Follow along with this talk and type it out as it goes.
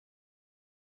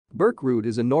Birk Ruud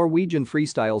is a Norwegian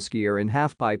freestyle skier in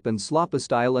halfpipe and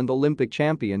slopestyle and Olympic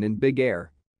champion in big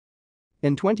air.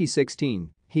 In 2016,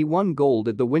 he won gold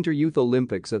at the Winter Youth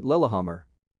Olympics at Lillehammer.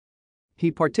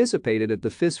 He participated at the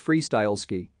FIS Freestyle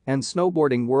Ski and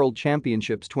Snowboarding World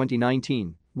Championships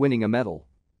 2019, winning a medal.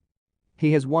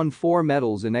 He has won 4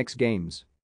 medals in X Games.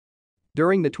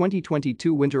 During the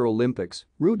 2022 Winter Olympics,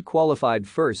 Ruud qualified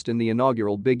first in the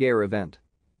inaugural big air event.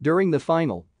 During the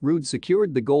final, Ruud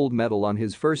secured the gold medal on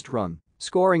his first run,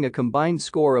 scoring a combined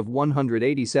score of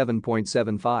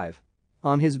 187.75.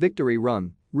 On his victory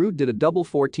run, Ruud did a double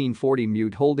 1440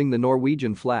 mute holding the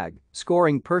Norwegian flag,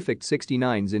 scoring perfect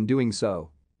 69s in doing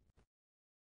so.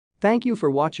 Thank you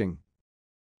for watching.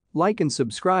 Like and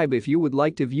subscribe if you would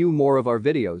like to view more of our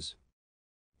videos.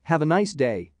 Have a nice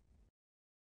day.